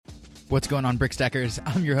What's going on, Brick Stackers?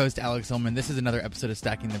 I'm your host, Alex Hillman. This is another episode of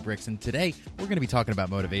Stacking the Bricks, and today we're going to be talking about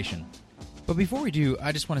motivation. But before we do,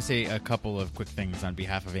 I just want to say a couple of quick things on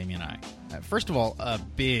behalf of Amy and I. First of all, a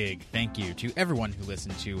big thank you to everyone who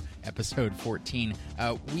listened to episode 14.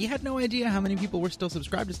 We had no idea how many people were still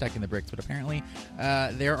subscribed to Stacking the Bricks, but apparently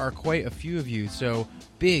there are quite a few of you. So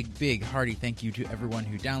big, hearty thank you to everyone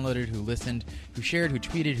who downloaded, who listened, who shared, who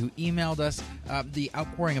tweeted, who emailed us. The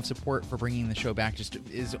outpouring of support for bringing the show back just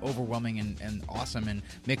is overwhelming and awesome and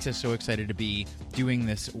makes us so excited to be doing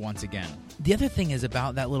this once again. The other thing is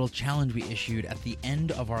about that little challenge we issued at the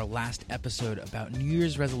end of our last episode about New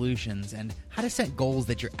Year's resolutions and how to set goals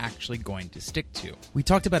that you're actually going to stick to. We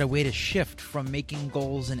talked about a way to shift from making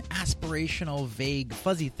goals an aspirational, vague,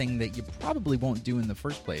 fuzzy thing that you probably won't do in the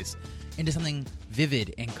first place into something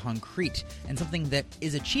vivid and concrete and something that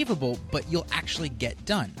is achievable but you'll actually get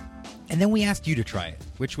done. And then we asked you to try it,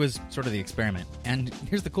 which was sort of the experiment. And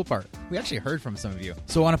here's the cool part. We actually heard from some of you.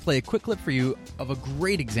 So I want to play a quick clip for you of a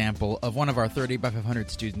great example of one of our 38x500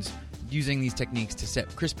 students using these techniques to set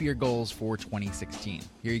crispier goals for 2016.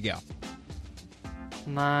 Here you go.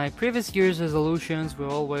 My previous year's resolutions were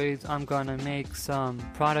always I'm gonna make some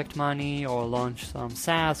product money or launch some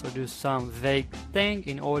SaaS or do some vague thing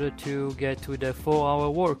in order to get to the 4-hour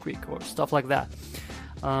work week or stuff like that.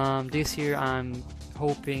 This year I'm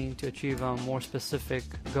hoping to achieve a more specific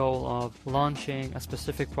goal of launching a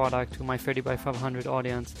specific product to my 30x500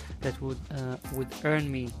 audience that would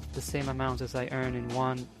earn me the same amount as I earn in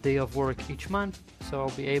one day of work each month, so I'll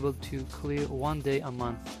be able to clear one day a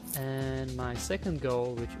month. And my second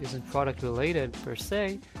goal, which isn't product related per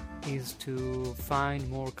se, is to find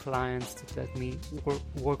more clients that let me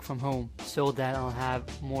work from home so that I'll have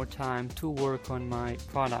more time to work on my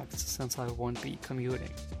products since I won't be commuting.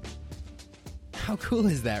 How cool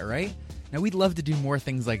is that, right? Now, we'd love to do more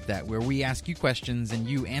things like that, where we ask you questions and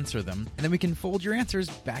you answer them, and then we can fold your answers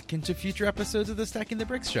back into future episodes of the Stacking the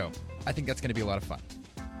Bricks show. I think that's going to be a lot of fun.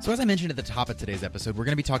 So as I mentioned at the top of today's episode, we're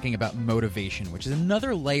going to be talking about motivation, which is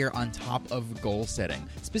another layer on top of goal setting.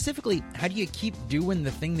 Specifically, how do you keep doing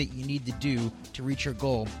the thing that you need to do to reach your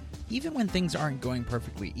goal, even when things aren't going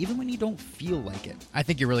perfectly, even when you don't feel like it? I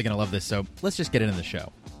think you're really going to love this, so let's just get into the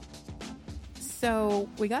show. So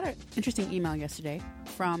we got an interesting email yesterday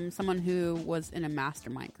from someone who was in a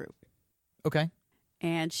mastermind group. Okay.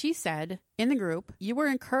 And she said, in the group, you were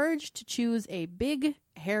encouraged to choose a big,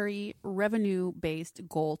 hairy, revenue-based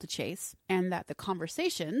goal to chase, and that the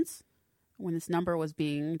conversations, when this number was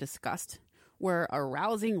being discussed, were a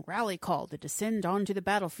rousing rally call to descend onto the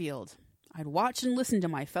battlefield. I'd watch and listen to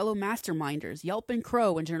my fellow masterminders yelp and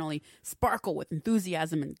crow and generally sparkle with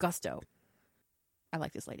enthusiasm and gusto. I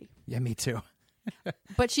like this lady. Yeah, me too.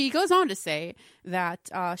 But she goes on to say that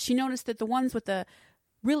she noticed that the ones with the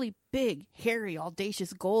really big, hairy,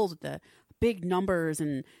 audacious goals with the big numbers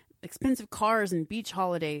and expensive cars and beach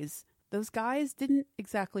holidays, those guys didn't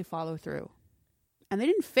exactly follow through. And they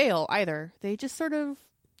didn't fail either. They just sort of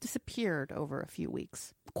disappeared over a few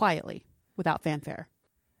weeks, quietly, without fanfare.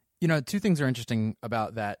 You know, two things are interesting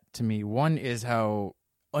about that to me. One is how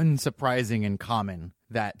unsurprising and common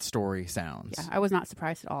that story sounds. Yeah, I was not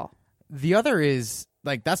surprised at all. The other is,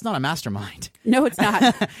 like, that's not a mastermind. No, it's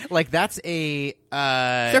not. Like, that's a...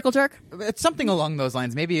 circle jerk? It's something along those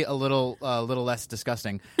lines. Maybe a little less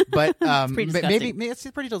disgusting. But pretty disgusting. maybe it's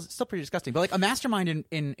still pretty disgusting. But, like, a mastermind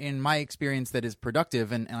in my experience that is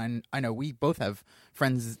productive, and I know we both have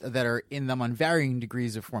friends that are in them on varying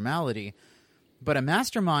degrees of formality, but a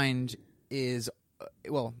mastermind is...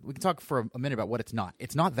 Well, we can talk for a minute about what it's not.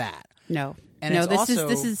 It's not that. No. And no, it's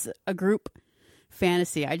this is a group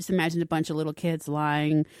fantasy. I just imagined a bunch of little kids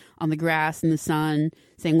lying on the grass in the sun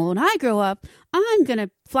saying, well, when I grow up, I'm going to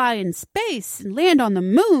fly in space and land on the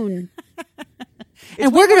moon.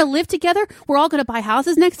 And we're going to live together. We're all going to buy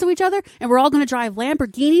houses next to each other. And we're all going to drive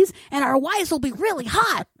Lamborghinis. And our wives will be really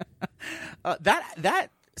hot. That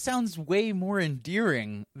sounds way more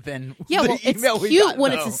endearing than yeah. Well, the email it's we cute got,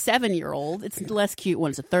 when though. it's a 7-year-old. It's less cute when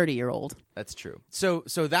it's a 30-year-old. That's true. So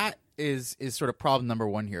that is sort of problem number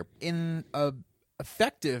one here. In a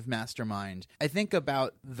effective mastermind, I think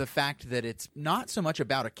about the fact that it's not so much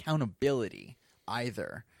about accountability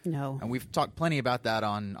either. No. And we've talked plenty about that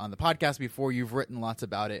on the podcast before. You've written lots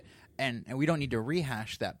about it. And we don't need to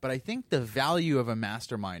rehash that. But I think the value of a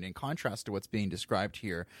mastermind, in contrast to what's being described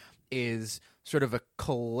here, is sort of a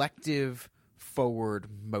collective forward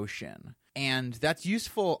motion. And that's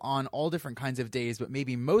useful on all different kinds of days, but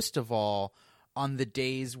maybe most of all on the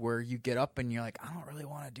days where you get up and you're like, I don't really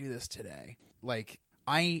want to do this today. Like,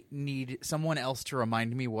 I need someone else to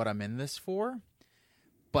remind me what I'm in this for.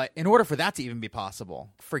 But in order for that to even be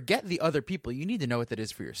possible, forget the other people. You need to know what that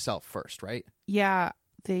is for yourself first, right? Yeah,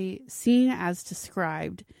 the scene as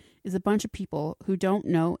described is a bunch of people who don't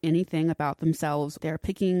know anything about themselves. They're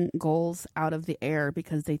picking goals out of the air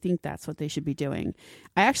because they think that's what they should be doing.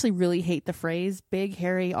 I actually really hate the phrase big,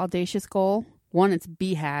 hairy, audacious goal. 1, it's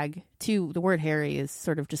BHAG. 2, the word hairy is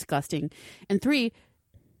sort of disgusting. And 3,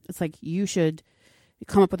 it's like you should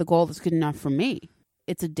come up with a goal that's good enough for me.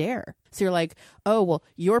 It's a dare. So you're like, oh, well,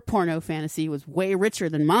 your porno fantasy was way richer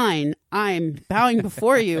than mine. I'm bowing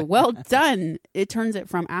before you. Well done. It turns it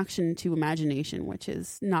from action to imagination, which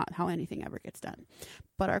is not how anything ever gets done.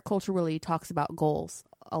 But our culture really talks about goals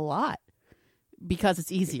a lot because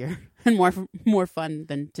it's easier and more fun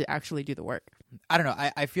than to actually do the work. I don't know.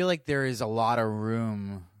 I feel like there is a lot of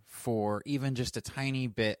room for even just a tiny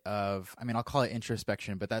bit of, I mean, I'll call it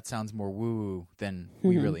introspection, but that sounds more woo-woo than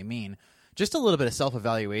we really mean. Just a little bit of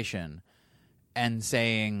self-evaluation and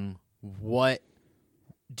saying, what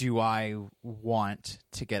do I want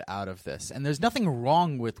to get out of this? And there's nothing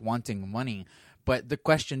wrong with wanting money, but the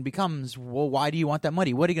question becomes, well, why do you want that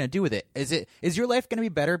money? What are you going to do with it? Is your life going to be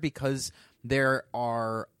better because there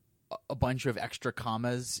are a bunch of extra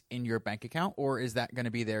commas in your bank account, or is that going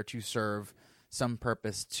to be there to serve some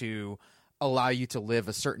purpose to allow you to live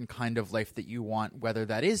a certain kind of life that you want, whether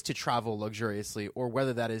that is to travel luxuriously or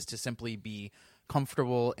whether that is to simply be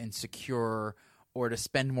comfortable and secure or to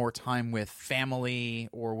spend more time with family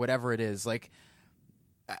or whatever it is? Like,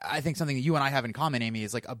 I think something that you and I have in common, Amy,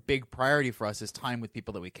 is like a big priority for us is time with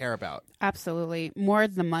people that we care about. Absolutely. More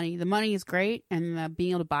than the money. The money is great, and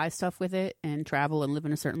being able to buy stuff with it and travel and live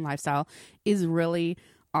in a certain lifestyle is really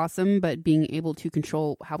awesome, but being able to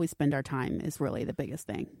control how we spend our time is really the biggest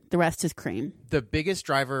thing. The rest is cream. The biggest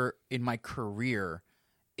driver in my career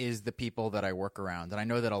is the people that I work around. And I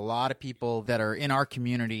know that a lot of people that are in our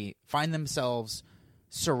community find themselves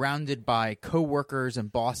surrounded by coworkers and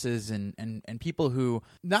bosses and people who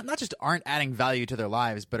not just aren't adding value to their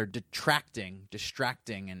lives, but are distracting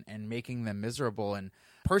and making them miserable. And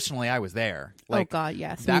personally, I was there. Like, oh God,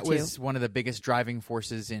 yes. That me too. was one of the biggest driving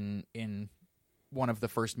forces in one of the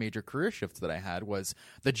first major career shifts that I had was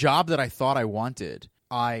the job that I thought I wanted.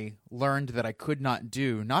 I learned that I could not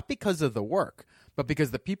do, not because of the work, but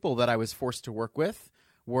because the people that I was forced to work with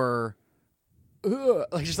were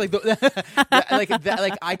like just like the,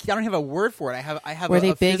 like I don't have a word for it. I have. Were they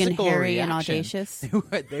a big and hairy reaction. and audacious?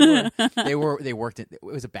 They worked. It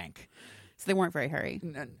was a bank. So they weren't very hairy.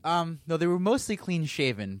 No, they were mostly clean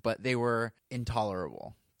shaven, but they were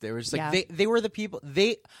intolerable. They were just like they were the people.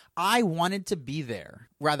 I wanted to be there.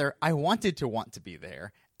 Rather, I wanted to want to be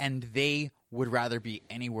there, and they would rather be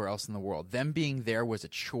anywhere else in the world. Them being there was a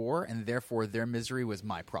chore, and therefore their misery was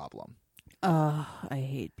my problem. I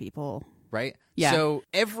hate people. Right? Yeah. So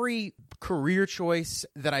every career choice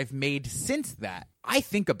that I've made since that, I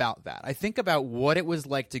think about that. I think about what it was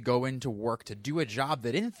like to go into work to do a job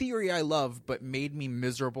that in theory I loved, but made me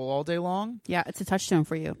miserable all day long. Yeah, it's a touchstone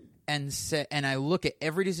for you. And I look at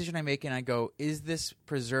every decision I make and I go, is this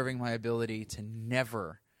preserving my ability to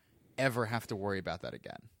never, ever have to worry about that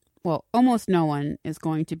again? Well, almost no one is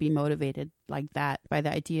going to be motivated like that by the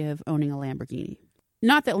idea of owning a Lamborghini.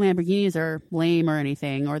 Not that Lamborghinis are lame or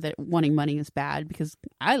anything, or that wanting money is bad, because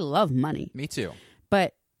I love money. Me too.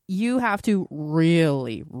 But you have to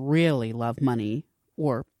really, really love money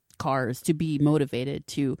or cars to be motivated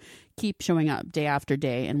to keep showing up day after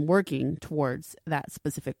day and working towards that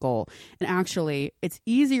specific goal. And actually, it's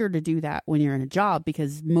easier to do that when you're in a job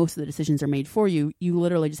because most of the decisions are made for you. You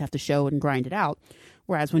literally just have to show and grind it out.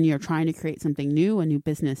 Whereas when you're trying to create something new, a new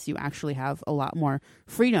business, you actually have a lot more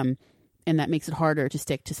freedom. And that makes it harder to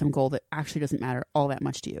stick to some goal that actually doesn't matter all that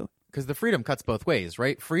much to you. Because the freedom cuts both ways,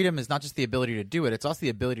 right? Freedom is not just the ability to do it. It's also the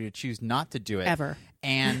ability to choose not to do it. Ever.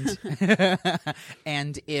 And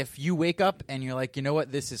and if you wake up and you're like, you know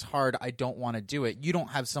what, this is hard, I don't want to do it, you don't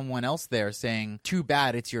have someone else there saying, too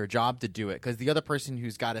bad, it's your job to do it. Because the other person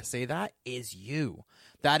who's got to say that is you.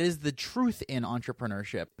 That is the truth in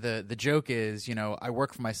entrepreneurship. The joke is, you know, I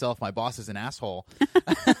work for myself, my boss is an asshole.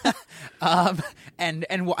 And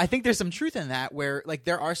I think there's some truth in that where, like,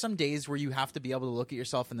 there are some days where you have to be able to look at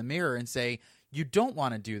yourself in the mirror and say, you don't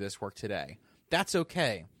want to do this work today. That's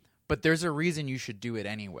okay. But there's a reason you should do it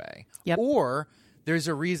anyway. Yep. Or there's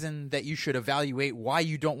a reason that you should evaluate why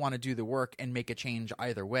you don't want to do the work and make a change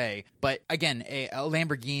either way. But again, a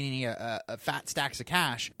Lamborghini, a fat stacks of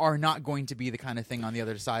cash are not going to be the kind of thing on the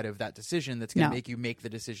other side of that decision that's going to make you make the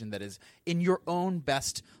decision that is in your own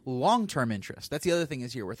best long-term interest. That's the other thing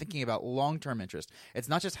is here. We're thinking about long-term interest. It's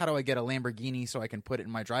not just how do I get a Lamborghini so I can put it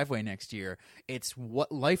in my driveway next year. It's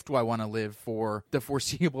what life do I want to live for the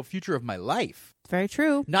foreseeable future of my life. Very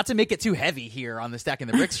true. Not to make it too heavy here on the Stacking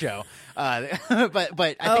the Bricks show,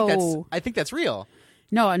 but I think that's real.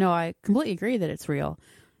 No, I completely agree that it's real.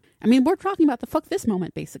 I mean, we're talking about the fuck this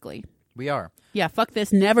moment, basically. We are. Yeah, fuck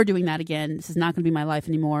this, never doing that again. This is not going to be my life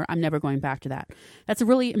anymore. I'm never going back to that. That's a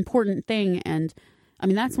really important thing. And I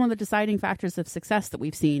mean, that's one of the deciding factors of success that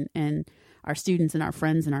we've seen in our students and our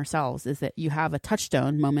friends and ourselves, is that you have a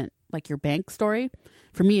touchstone moment, like your bank story.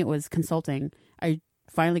 For me, it was consulting. I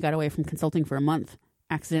finally got away from consulting for a month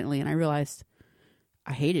accidentally, and I realized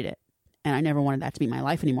I hated it. And I never wanted that to be my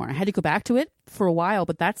life anymore. I had to go back to it for a while,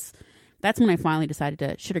 but that's when I finally decided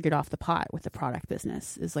to shit or get off the pot with the product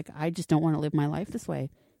business. Is like, I just don't want to live my life this way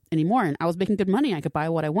anymore. And I was making good money. I could buy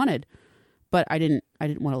what I wanted, but I didn't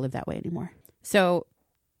want to live that way anymore. So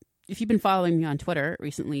if you've been following me on Twitter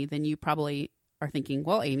recently, then you probably are thinking,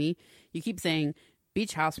 well, Amy, you keep saying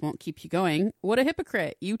beach house won't keep you going. What a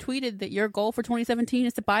hypocrite. You tweeted that your goal for 2017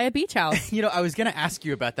 is to buy a beach house. I was going to ask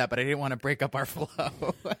you about that, but I didn't want to break up our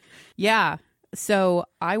flow. Yeah. So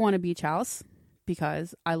I want a beach house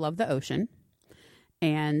because I love the ocean,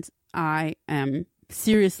 and I am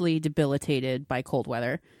seriously debilitated by cold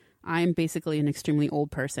weather. I'm basically an extremely old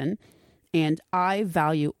person, and I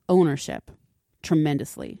value ownership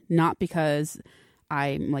tremendously. Not because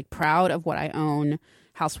I'm like proud of what I own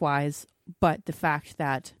house-wise, but the fact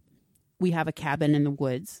that we have a cabin in the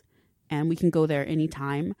woods and we can go there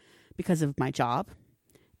anytime because of my job.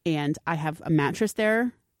 And I have a mattress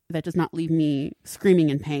there that does not leave me screaming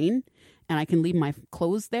in pain. And I can leave my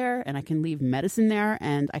clothes there, and I can leave medicine there,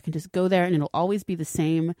 and I can just go there, and it'll always be the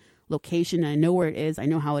same location. And I know where it is. I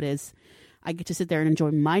know how it is. I get to sit there and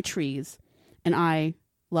enjoy my trees. And I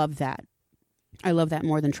love that. I love that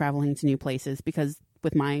more than traveling to new places, because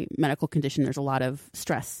with my medical condition, there's a lot of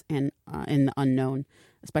stress and in the unknown,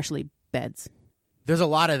 especially beds. There's a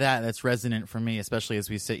lot of that's resonant for me, especially as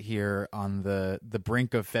we sit here on the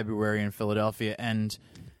brink of February in Philadelphia, and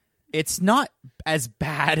it's not as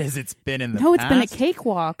bad as it's been in the past. No, it's been a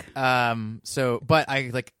cakewalk. But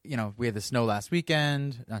we had the snow last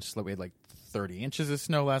weekend. Not just we had like 30 inches of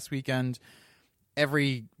snow last weekend.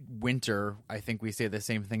 Every winter, I think we say the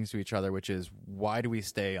same things to each other, which is, why do we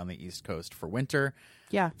stay on the East Coast for winter?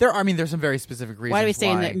 Yeah. There's some very specific reasons. Why do we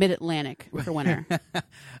stay in the mid-Atlantic for winter?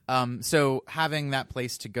 So having that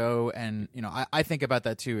place to go, and I think about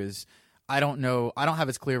that too, is I don't have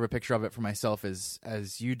as clear of a picture of it for myself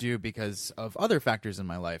as you do, because of other factors in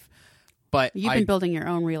my life. But you've been building your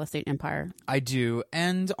own real estate empire. I do.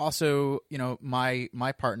 And also,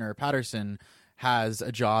 my partner, Patterson, has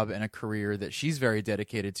a job and a career that she's very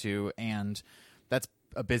dedicated to, and that's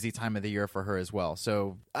a busy time of the year for her as well.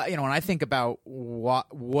 So, when I think about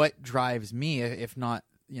what drives me, if not,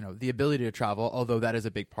 the ability to travel, although that is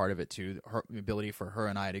a big part of it too, the ability for her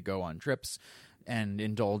and I to go on trips and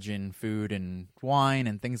indulge in food and wine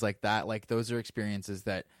and things like that. Like, those are experiences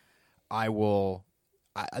that I'll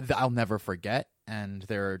never forget, and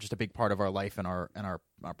they're just a big part of our life and our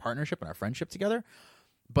partnership and our friendship together.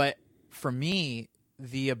 But for me,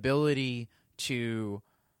 the ability to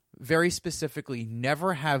very specifically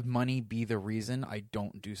never have money be the reason I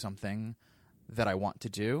don't do something that I want to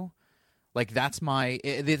do, like, that's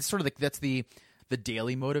the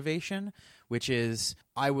daily motivation, which is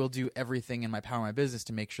I will do everything in my power, my business,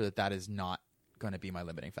 to make sure that is not going to be my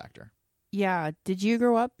limiting factor. Yeah. Did you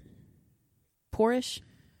grow up poorish?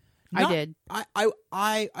 I did.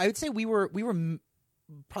 I would say we were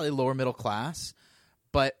probably lower middle class,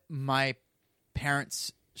 but my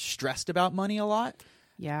parents stressed about money a lot.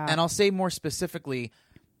 Yeah. And I'll say more specifically,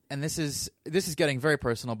 and this is getting very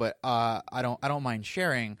personal, but I don't mind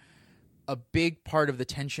sharing. A big part of the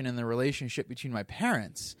tension in the relationship between my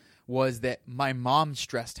parents was that my mom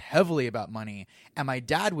stressed heavily about money, and my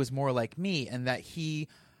dad was more like me in that he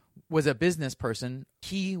was a business person.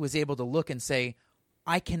 He was able to look and say,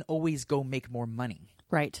 I can always go make more money.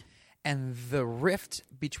 Right. And the rift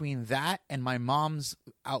between that and my mom's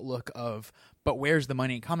outlook of, but where's the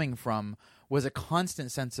money coming from, was a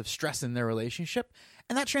constant sense of stress in their relationship.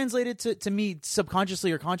 And that translated to me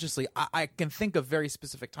subconsciously or consciously. I can think of very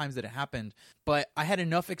specific times that it happened, but I had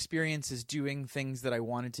enough experiences doing things that I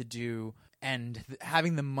wanted to do, and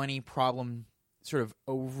having the money problem sort of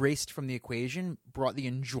erased from the equation brought the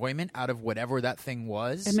enjoyment out of whatever that thing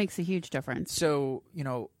was. It makes a huge difference. So,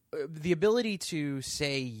 the ability to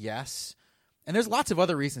say yes, and there's lots of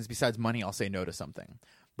other reasons besides money I'll say no to something.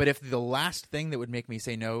 But if the last thing that would make me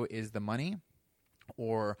say no is the money,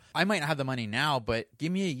 or I might not have the money now, but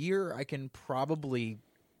give me a year, I can probably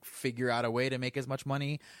figure out a way to make as much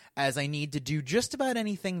money as I need to do just about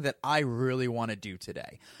anything that I really want to do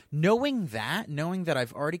today. Knowing that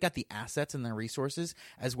I've already got the assets and the resources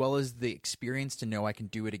as well as the experience to know I can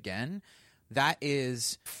do it again, that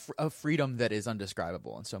is a freedom that is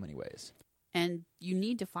undescribable in so many ways. And you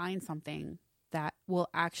need to find something that will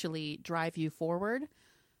actually drive you forward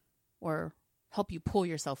or help you pull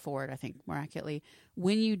yourself forward, I think, more accurately,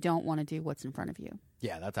 when you don't want to do what's in front of you.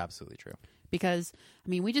 Yeah, that's absolutely true. Because, I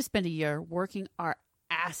mean, we just spent a year working our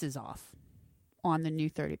asses off on the new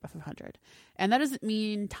 30x500. And that doesn't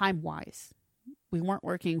mean time-wise. We weren't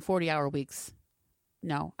working 40-hour weeks.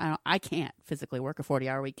 No, I can't physically work a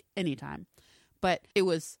 40-hour week anytime. But it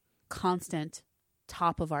was constant,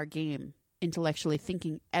 top of our game, intellectually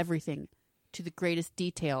thinking everything to the greatest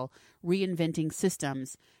detail, reinventing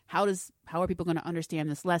systems. How are people going to understand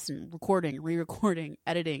this lesson? Recording, re-recording,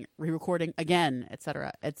 editing, re-recording again,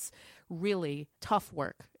 etc. It's really tough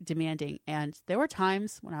work, demanding. And there were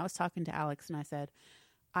times when I was talking to Alex and I said,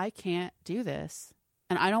 I can't do this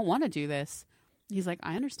and I don't want to do this. He's like,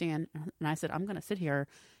 I understand. And I said, I'm going to sit here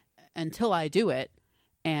until I do it.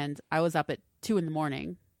 And I was up at 2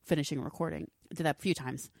 a.m. finishing recording. I did that a few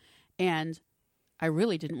times. And I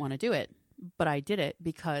really didn't want to do it, but I did it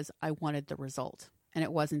because I wanted the result. And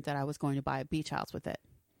it wasn't that I was going to buy a beach house with it.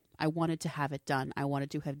 I wanted to have it done. I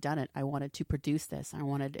wanted to have done it. I wanted to produce this. I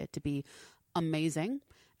wanted it to be amazing.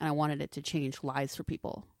 And I wanted it to change lives for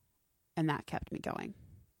people. And that kept me going.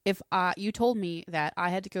 If you told me that I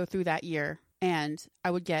had to go through that year and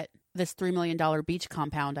I would get this $3 million beach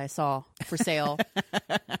compound I saw for sale.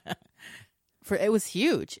 It was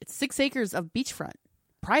huge. It's 6 acres of beachfront,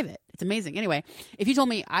 private. It's amazing. Anyway, if you told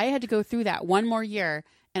me I had to go through that one more year,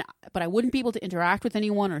 but I wouldn't be able to interact with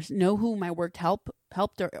anyone or know who my work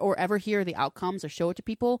helped or ever hear the outcomes or show it to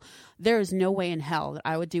people, there is no way in hell that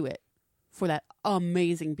I would do it for that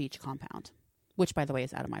amazing beach compound, which, by the way,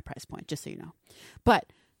 is out of my price point, just so you know.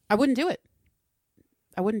 But I wouldn't do it.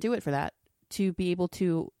 I wouldn't do it for that, to be able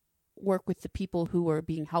to work with the people who are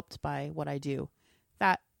being helped by what I do.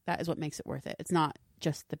 That is what makes it worth it. It's not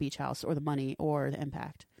just the beach house or the money or the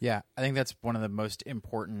impact. Yeah, I think that's one of the most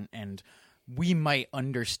important, and we might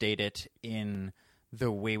understate it in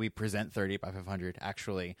the way we present 30x500,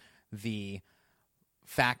 actually. The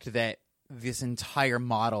fact that this entire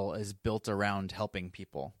model is built around helping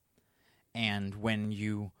people. And when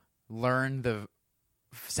you learn the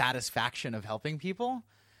satisfaction of helping people,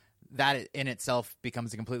 that in itself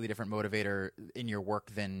becomes a completely different motivator in your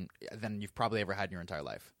work than you've probably ever had in your entire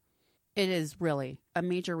life. It is really a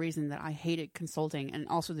major reason that I hated consulting and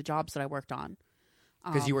also the jobs that I worked on.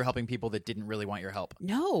 Because you were helping people that didn't really want your help.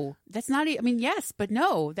 No, that's not. I mean, yes, but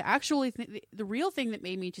no. The real thing that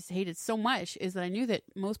made me just hate it so much is that I knew that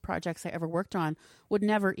most projects I ever worked on would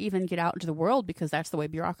never even get out into the world because that's the way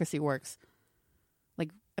bureaucracy works. Like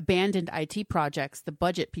abandoned IT projects, the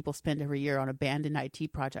budget people spend every year on abandoned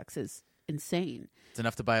IT projects is insane. It's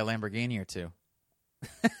enough to buy a Lamborghini or two.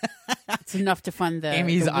 It's enough to fund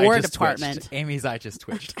the War Department. Twitched. Amy's eye just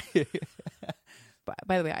twitched.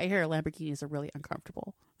 By the way, I hear Lamborghinis are really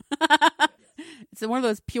uncomfortable. It's one of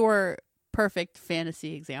those pure, perfect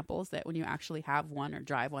fantasy examples that when you actually have one or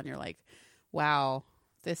drive one, you're like, wow,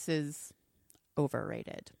 this is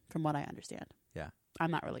overrated, from what I understand. Yeah.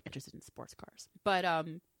 I'm not really interested in sports cars. But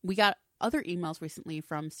we got other emails recently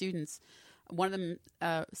from students. One of them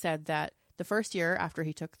said that the first year after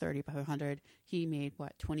he took 30x500, he made,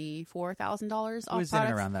 $24,000 off products? It was in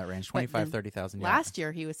and around that range, 25,000, 30,000. Yeah. Last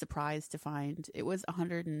year, he was surprised to find it was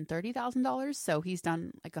 $130,000. So he's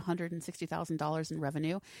done like $160,000 in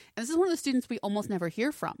revenue. And this is one of the students we almost never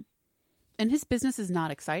hear from. And his business is not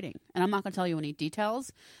exciting. And I'm not going to tell you any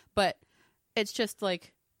details, but it's just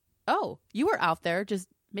like, oh, you were out there just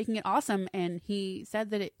making it awesome. And he said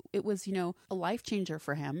that it was, a life changer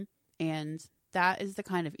for him. And that is the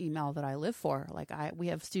kind of email that I live for. Like we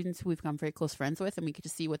have students who we've become very close friends with, and we get to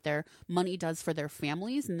see what their money does for their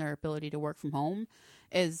families, and their ability to work from home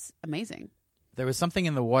is amazing. There was something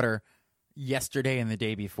in the water yesterday and the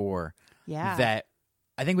day before that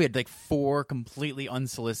I think we had like 4 completely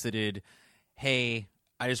unsolicited, hey,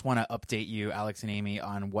 I just want to update you, Alex and Amy,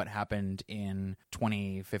 on what happened in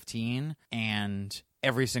 2015. And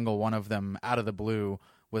every single one of them, out of the blue,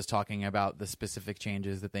 was talking about the specific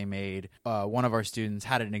changes that they made. One of our students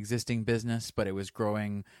had an existing business, but it was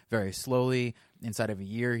growing very slowly. Inside of a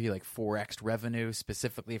year, he 4x'd revenue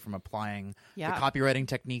specifically from applying the copywriting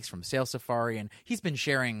techniques from Sales Safari. And he's been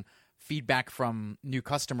sharing feedback from new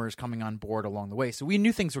customers coming on board along the way. So we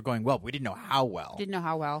knew things were going well, but we didn't know how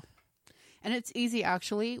well. And it's easy,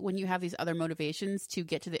 actually, when you have these other motivations to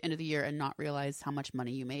get to the end of the year and not realize how much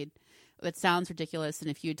money you made. That sounds ridiculous. And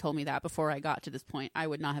if you had told me that before I got to this point, I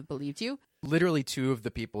would not have believed you. Literally 2 of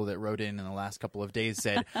the people that wrote in the last couple of days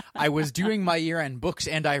said, I was doing my year-end books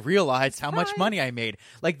and I realized how much money I made.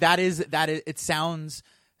 Like that is, it sounds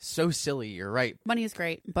so silly. You're right. Money is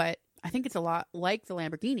great, but I think it's a lot like the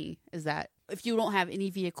Lamborghini, is that if you don't have any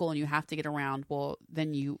vehicle and you have to get around, well,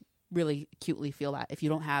 then you really acutely feel that. If you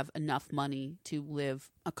don't have enough money to live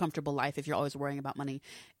a comfortable life, if you're always worrying about money,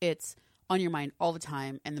 it's on your mind all the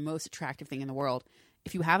time and the most attractive thing in the world.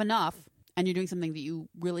 If you have enough and you're doing something that you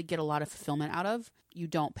really get a lot of fulfillment out of, you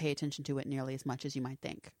don't pay attention to it nearly as much as you might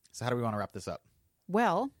think. So how do we want to wrap this up?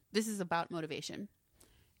 Well, this is about motivation.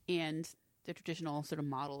 And the traditional sort of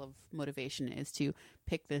model of motivation is to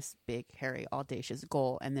pick this big, hairy, audacious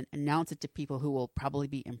goal and then announce it to people who will probably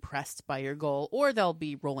be impressed by your goal, or they'll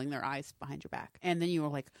be rolling their eyes behind your back. And then you are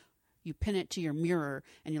like, you pin it to your mirror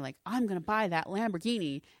and you're like, I'm going to buy that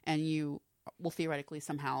Lamborghini. And you will theoretically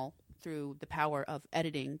somehow, through the power of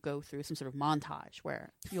editing, go through some sort of montage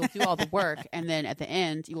where you'll do all the work. And then at the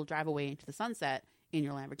end, you will drive away into the sunset in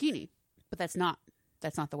your Lamborghini. But that's not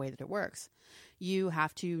the way that it works. You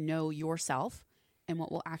have to know yourself and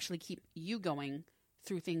what will actually keep you going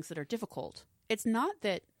through things that are difficult. It's not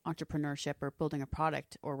that entrepreneurship or building a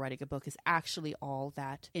product or writing a book is actually all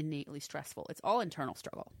that innately stressful. It's all internal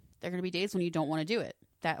struggle. There are going to be days when you don't want to do it.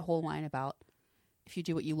 That whole line about if you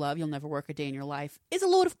do what you love, you'll never work a day in your life is a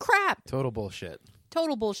load of crap. Total bullshit.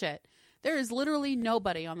 Total bullshit. There is literally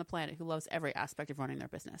nobody on the planet who loves every aspect of running their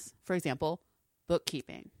business. For example,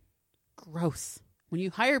 bookkeeping. Gross. When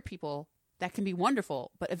you hire people, that can be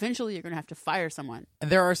wonderful, but eventually you're going to have to fire someone.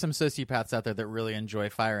 And there are some sociopaths out there that really enjoy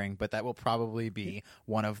firing, but that will probably be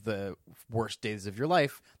one of the worst days of your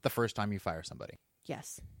life the first time you fire somebody.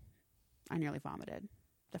 Yes. I nearly vomited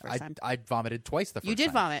the first time. I vomited twice the first time. You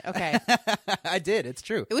did vomit. Okay. I did. It's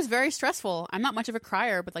true. It was very stressful. I'm not much of a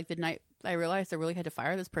crier, but like the night I realized I really had to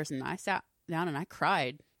fire this person, I sat down and I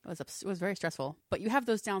cried. It was very stressful. But you have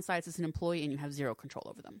those downsides as an employee and you have zero control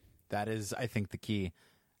over them. That is, I think, the key.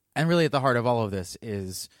 And really at the heart of all of this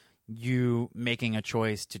is you making a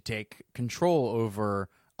choice to take control over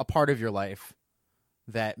a part of your life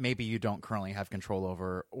that maybe you don't currently have control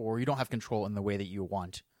over, or you don't have control in the way that you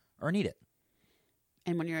want or need it.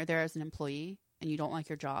 And when you're there as an employee and you don't like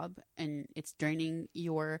your job and it's draining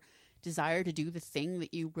your desire to do the thing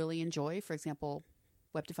that you really enjoy, for example,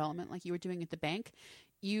 web development like you were doing at the bank,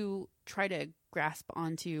 you try to grasp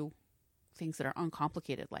onto things that are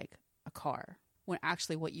uncomplicated like a car, when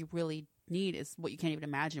actually what you really need is what you can't even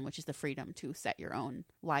imagine, which is the freedom to set your own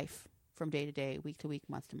life from day to day, week to week,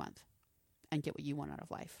 month to month, and get what you want out of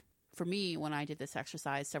life. For me, when I did this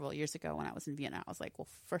exercise several years ago when I was in Vienna, I was like, well,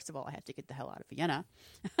 first of all, I had to get the hell out of Vienna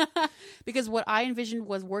because what I envisioned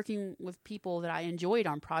was working with people that I enjoyed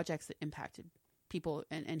on projects that impacted people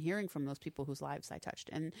and hearing from those people whose lives I touched.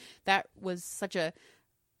 And that was such a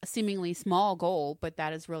seemingly small goal, but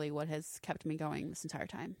that is really what has kept me going this entire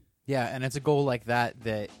time. Yeah, and it's a goal like that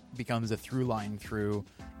becomes a through line through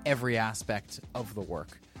every aspect of the work.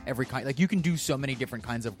 Every kind, like you can do so many different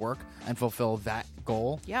kinds of work and fulfill that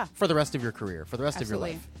goal for the rest of your career, for the rest of your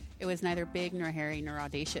life. It was neither big nor hairy nor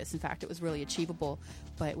audacious. In fact, it was really achievable,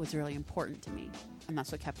 but it was really important to me, and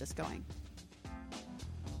that's what kept us going.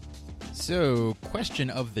 So, question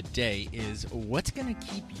of the day is, what's going to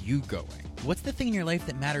keep you going? What's the thing in your life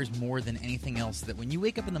that matters more than anything else, that when you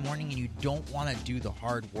wake up in the morning and you don't want to do the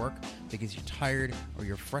hard work because you're tired or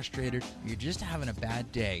you're frustrated or you're just having a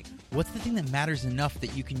bad day, what's the thing that matters enough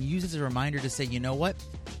that you can use as a reminder to say, you know what,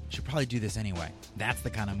 I should probably do this anyway? That's the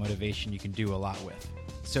kind of motivation you can do a lot with.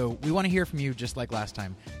 So we want to hear from you just like last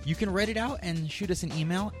time. You can write it out and shoot us an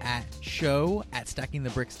email at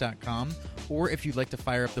show@stackingthebricks.com, or if you'd like to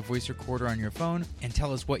fire up the voice recorder on your phone and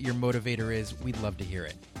tell us what your motivator is, we'd love to hear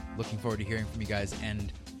it. Looking forward to hearing from you guys,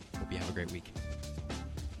 and hope you have a great week.